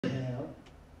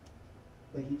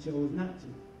but he chose not to.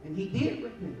 And he did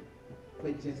repent,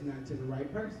 but just not to the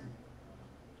right person.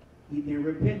 He didn't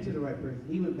repent to the right person.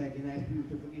 He went back and asked people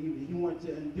to forgive him. He wanted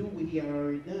to undo what he had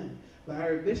already done. But I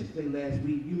heard Bishop say last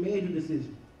week, you made your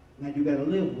decision. Now you got to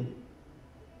live with it.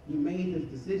 You made this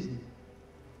decision.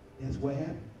 That's what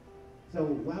happened. So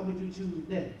why would you choose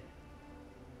death?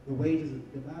 The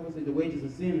Bible says the wages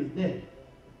of sin is death.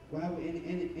 Why?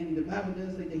 And the Bible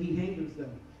does say that he hanged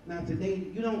himself. Now today,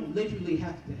 you don't literally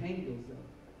have to hang yourself.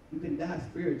 You can die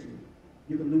spiritually.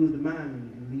 You can lose the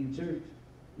mind and leave church.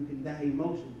 You can die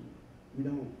emotionally. You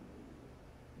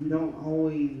don't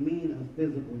always mean a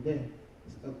physical death.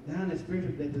 Dying a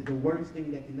spiritual death is the worst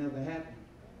thing that can ever happen.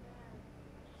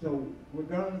 So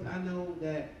regardless, I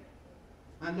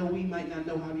know we might not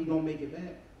know how we gonna make it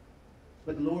back,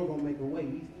 but the Lord gonna make a way.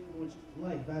 We still gonna choose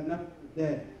life. I know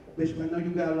that, Bishop, I know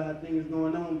you got a lot of things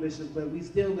going on, Bishop, but we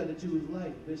still got to choose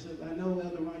life, Bishop. I know,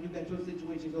 Elder Ron, you got your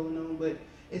situation going on, but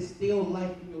it's still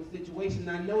life in your situation.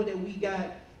 I know that we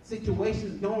got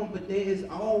situations going, but there is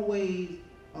always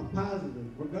a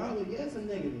positive. Regardless, yes, a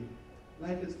negative.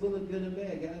 Life is full of good and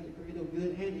bad. God is the creator of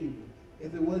good and evil.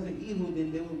 If it wasn't evil,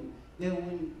 then you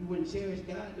wouldn't cherish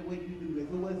God the way you do. If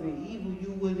it wasn't evil,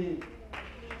 you wouldn't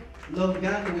love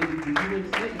God the way you do. You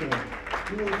wouldn't sit there.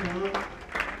 You wouldn't come.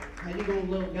 How you gonna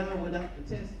love God without the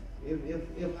test? If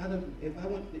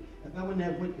I wouldn't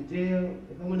have went to jail,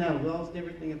 if I wouldn't have lost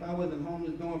everything, if I wasn't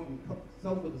homeless, going from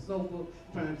sofa to sofa,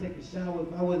 trying to take a shower,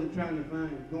 if I wasn't trying to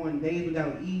going days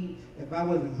without eating, if I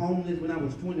wasn't homeless when I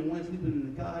was 21, sleeping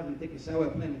in the car, having to take a shower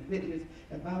at Planet Fitness,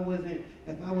 if I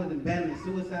wasn't battling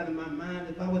suicide in my mind,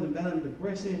 if I wasn't battling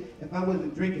depression, if I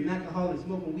wasn't drinking alcohol and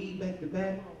smoking weed back to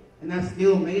back, and I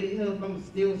still made it here, if I'm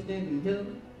still standing here,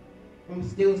 to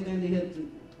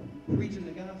preaching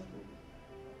the gospel,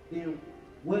 then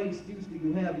what excuse do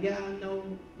you have? Yeah, I know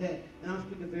that, and I'm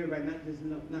speaking for everybody, not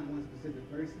one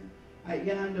specific person. I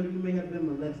know you may have been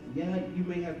molested. Yeah, you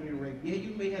may have been raped. Yeah,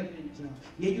 you may have been jumped.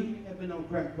 Yeah, you may have been on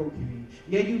crack cocaine.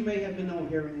 Yeah, you may have been on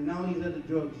heroin and all these other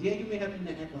drugs. Yeah, you may have been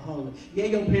an alcoholic. Yeah,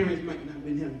 your parents might not have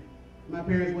been him. My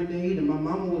parents weren't there either. My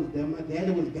mama was there. My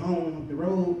daddy was gone off the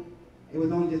road. It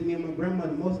was only just me and my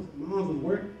grandmother. Most of my mom was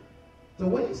working. So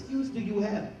what excuse do you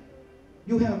have?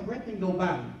 You have breath in your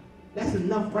body. That's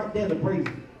enough right there to praise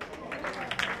you.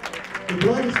 The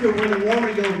blood is still running warm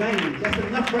in your veins. That's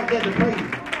enough right there to praise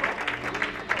you.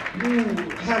 You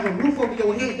have a roof over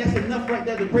your head. That's enough right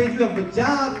there to praise you. You have a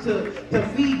job to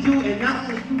feed you, and not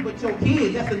only you, but your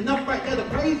kids. That's enough right there to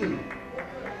praise him.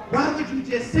 Why would you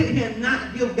just sit here and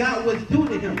not give God what's due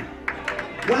to him?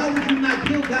 Why would you not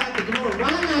give God the glory?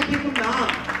 Why not give him the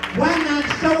honor? Why not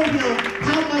show him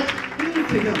how much you mean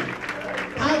to him?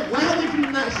 Why would you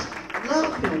not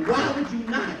love him? Why would you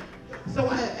not? So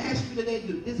I ask you today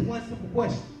this one simple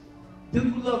question. Do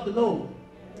you love the Lord?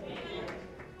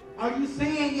 Are you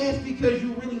saying yes because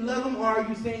you really love him, or are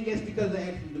you saying yes because I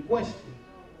asked you the question?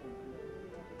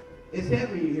 It's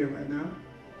heavy in here right now.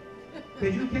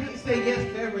 Because you can't say yes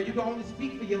forever. You can only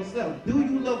speak for yourself. Do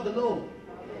you love the Lord?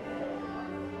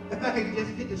 If I could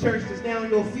just get the church to stand on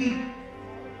your feet.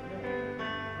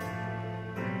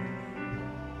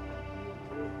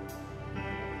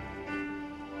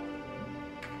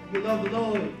 If you love the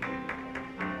Lord, if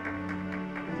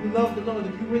you love the Lord,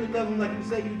 if you really love him like you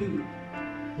say you do,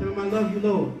 tell him I love you,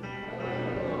 Lord. I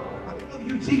love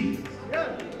you, Jesus. I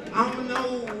don't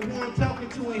know who I'm talking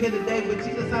to in here today, but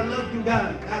Jesus, I love you,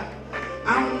 God.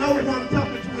 I don't know who I'm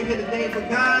talking to in here today, but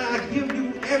God, I give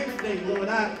you everything, Lord.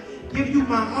 I give you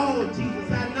my all,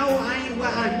 Jesus. I know I ain't where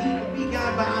I need to be,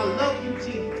 God, but I love you,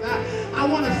 Jesus. I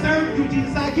want to serve you,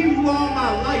 Jesus. I give you all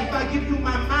my life. I give you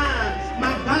my mind,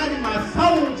 my body, my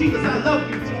soul, Jesus. I love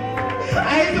you, Jesus.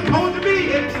 I ain't supposed to be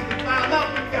here, Jesus, but I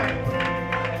love you, God.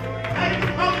 I ain't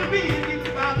supposed to be here, Jesus,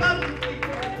 but I love you,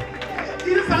 Jesus.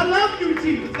 Jesus, I love you,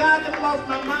 Jesus. God never lost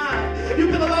my mind. You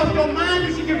could have lost your mind.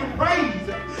 You should give him praise.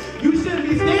 You shouldn't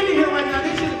be standing here right now.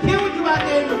 They should have killed you out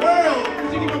there in the world. You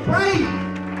should give him praise.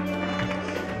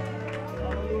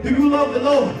 Do you love the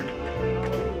Lord?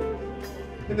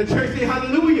 And the church say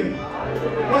hallelujah.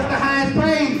 What's the highest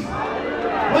praise?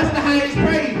 What's the highest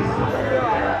praise?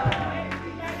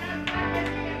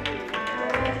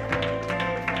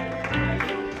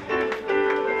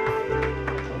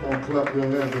 Come on, clap your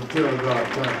hands and tell God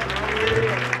thank you.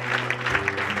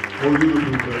 Oh, you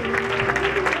do that.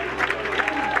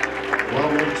 Well, I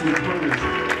want you to praise him.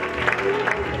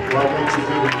 Well, I want you to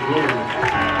give him glory.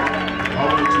 I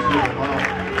want you to give him honor.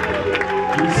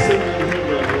 You sit in here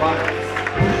with life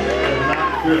and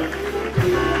not death.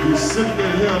 You sit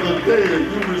in here today and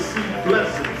you receive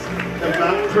blessings and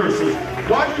not curses.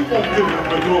 Why do you won't give him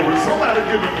the glory? Somebody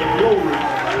give him the glory.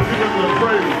 Give him the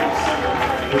praise.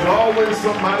 There's always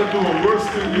somebody doing worse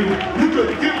than you. You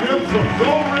could give him some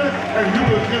glory and you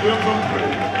could give him some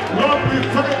praise. Lord, we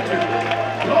thank you.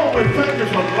 Lord, we thank you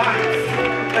for life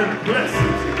and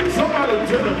blessings. Somebody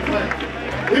tell him thank you.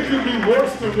 It could be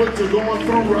worse than what you're going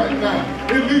through right now.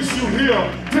 At least you're here.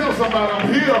 Tell somebody,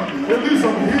 I'm here. At least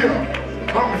I'm here.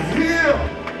 I'm here.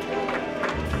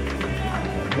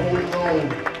 Hold on.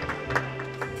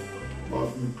 Lord,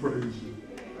 we praise you.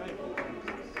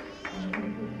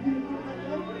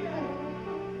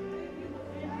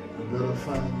 You better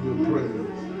find your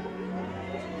praise.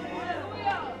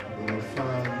 You better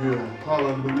find your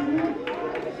hallelujah.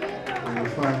 You better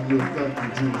find your thank you,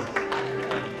 Jesus.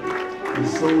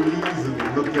 It's so easy to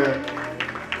look at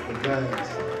the bad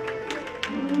side.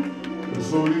 It's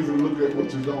so easy to look at what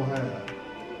you don't have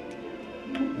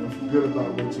and forget about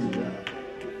what you got.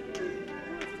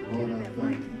 Lord, I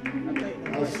thank you.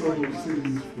 I sowed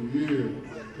seeds for years,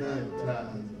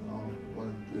 tithes and all,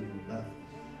 wasn't giving nothing.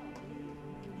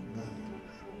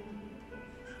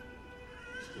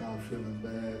 Started feeling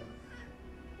bad.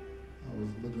 I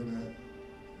was looking at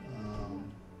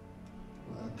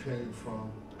where I came from.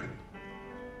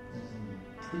 And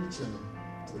preaching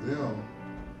to them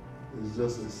is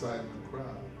just exciting the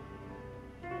crowd.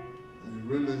 And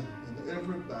really, and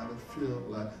everybody feel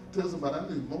like, tell somebody, I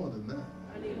need more than that.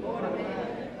 I need more than that.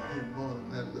 I need more than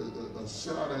that. A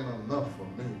shout ain't enough for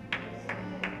me.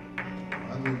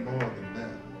 I need more than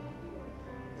that.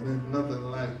 And there's nothing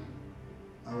like,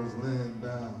 I was laying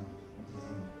down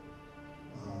and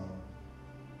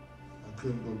I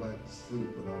couldn't go back to sleep,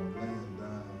 but I was laying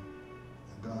down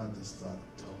and God just started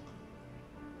talking.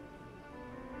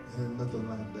 And nothing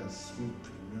like that sweet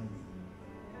communion.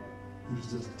 He was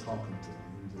just talking to me.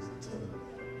 He was just telling me.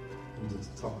 He was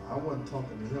just talking. I wasn't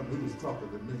talking to him. He was talking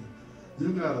to me. You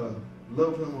gotta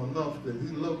love him enough that he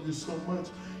loved you so much,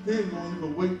 he ain't gonna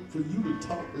even wait for you to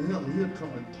talk to him. He'll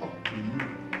come and talk to you.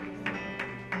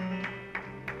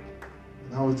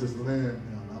 And I was just laying there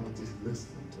and I was just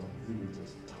listening to him. He was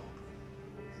just talking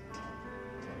and talking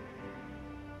and talking.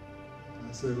 And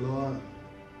I said, Lord,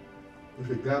 if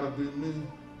it gotta be me,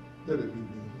 let it be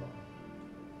me, Lord.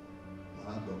 I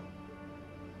go.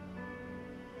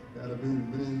 It gotta be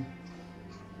me,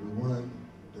 the one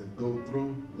that go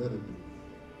through, let it be.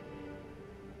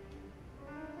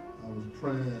 I was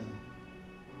praying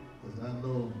because I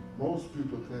know most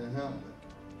people can't handle it.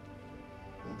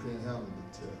 They can't handle the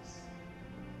test.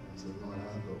 I said, Lord,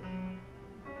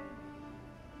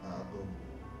 I'll go.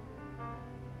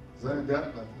 Because I ain't got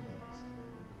nothing else.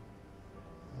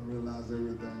 I realize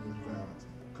everything is vanity.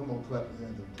 Come on, clap your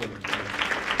hands and put it down.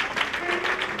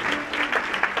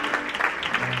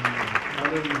 I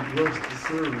didn't rush the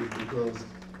service because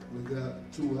we got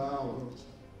 2 hours.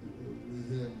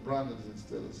 We're here in Brandon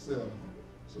instead of 7.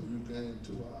 So you gain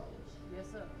 2 hours. Yes,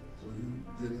 sir. So you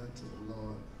get into the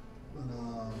Lord. But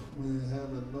we ain't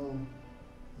having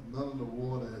none of the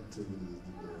water activities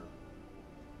today.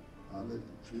 I let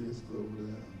the kids go over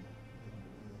there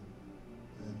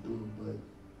and do it, but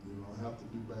you don't have to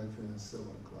be back here at 7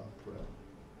 o'clock prayer.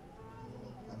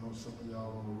 I know some of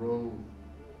y'all on the road,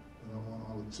 and I want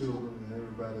all the children and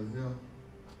everybody here,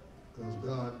 because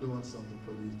God doing something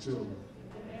for these children.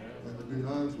 And to be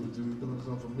honest with you, He's doing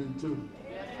something for me too.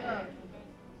 Yes, sir.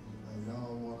 And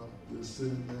y'all want to just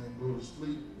sit there and go to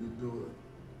sleep, you do it.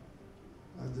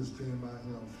 I just came out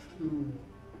here a few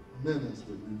minutes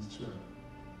with these children,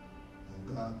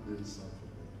 and God did something for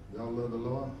me. Y'all love the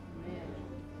Lord? Amen.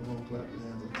 Come on, clap your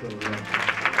hands and tell the Lord.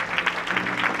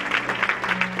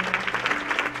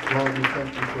 Lord, we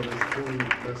thank you for this food.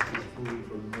 Bless this food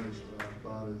for the ministry of our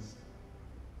bodies.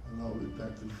 And Lord, we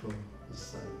thank you for the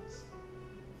saints.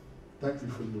 Thank you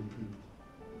for your people.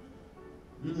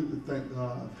 You need to thank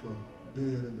God for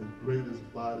being in the greatest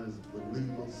bodies of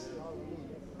believers.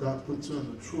 God put you in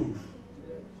the truth.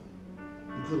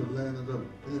 You could have landed up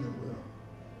anywhere.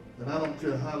 And I don't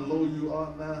care how low you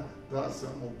are now, God said,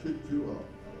 I'm going to pick you up.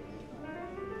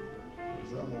 He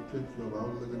said, I'm going to pick you up. I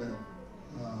was looking at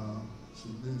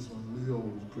Shanice when Leo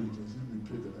was preaching. She'd be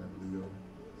picking at Leo,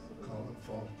 calling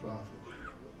false prophet.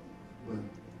 But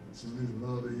Shanice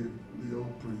loved to hear Leo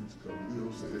preach because Leo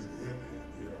said it's heavy,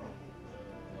 you know.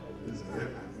 It's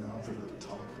heavy, you know. I'm going to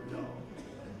talk for y'all.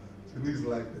 Shanice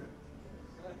like that.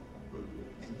 But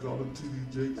she called him T.D.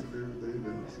 Jakes and everything.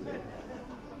 And said,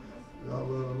 y'all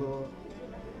love the Lord.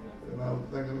 And I was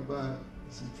thinking about it.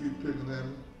 She keep picking at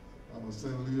him. I'm going to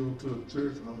send Leo to a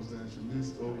church, and I'm going to send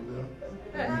Shanice over there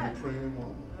and be the praying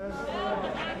woman.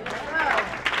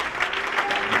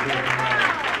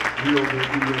 Leo will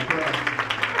be your pastor.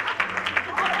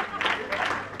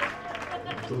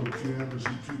 told Jen that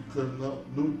she keep cutting up,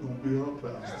 Luke gonna be her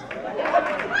pastor.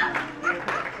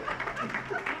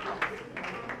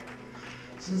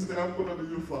 She said, I'm going to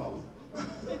you, Father.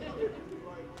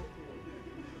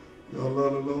 Y'all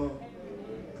love the Lord?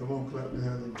 Come on, clap your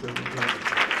hands and take the time.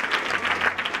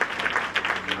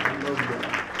 I love God.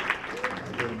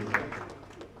 I love God.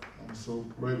 I'm so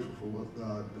grateful for what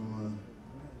God doing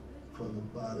for the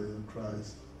body of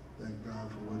Christ. Thank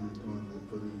God for what he's doing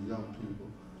for these young people.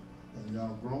 And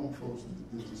y'all grown folks need to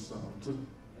get your song too.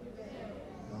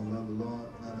 Y'all love the Lord.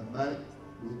 Now tonight,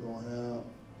 we're going to have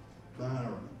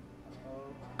Byron.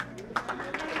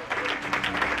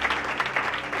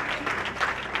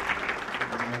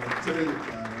 And I'm going to tell you,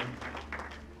 Byron,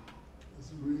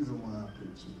 there's a reason why I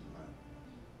picked you tonight.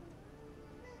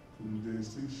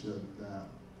 JC shut down.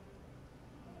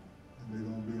 And they're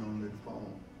going to be on their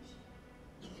phones.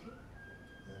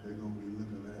 And they're going to be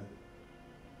looking at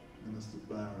Minister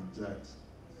Byron Jackson.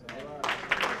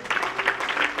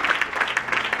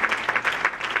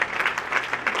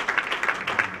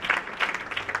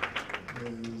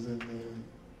 And he was in the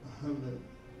 100th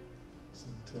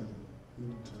centennial.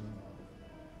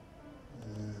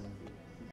 And